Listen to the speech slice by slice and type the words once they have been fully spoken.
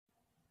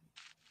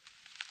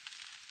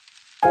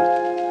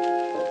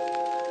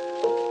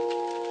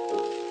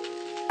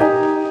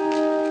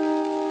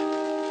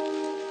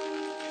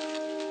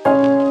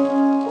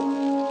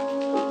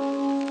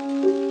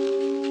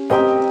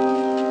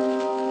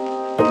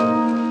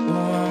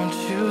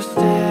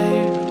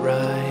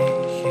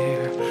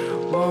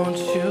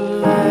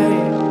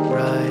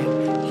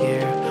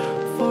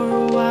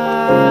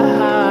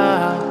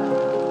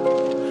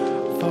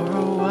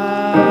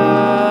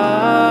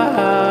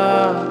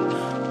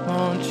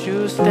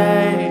you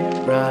stay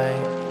right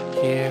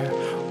here?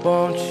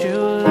 Won't you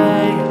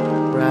lay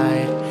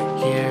right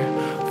here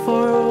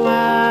for a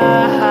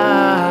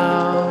while?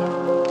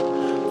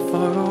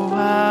 For a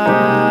while.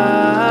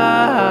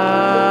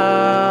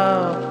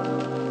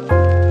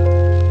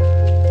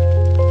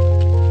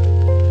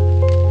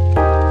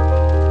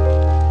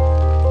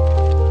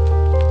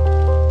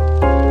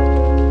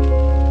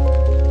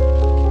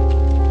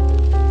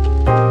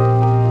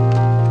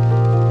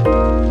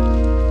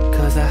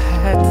 'Cause I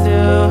had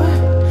to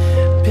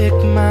pick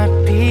my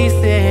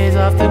pieces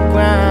off the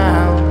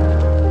ground.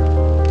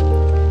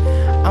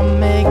 I'll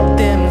make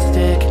them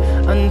stick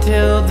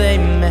until they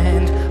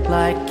mend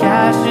like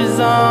ashes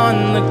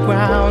on the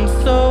ground,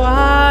 so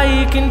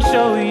I can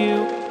show you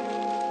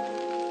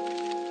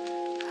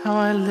how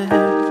I live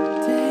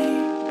day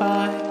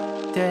by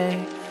day,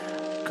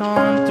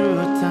 gone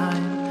through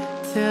time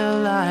till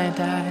I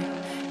die.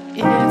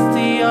 It's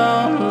the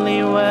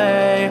only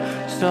way,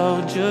 so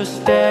just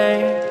stay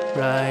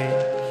right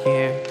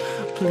here.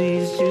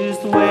 Please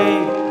just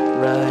wait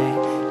right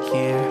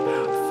here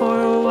for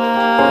a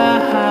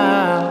while.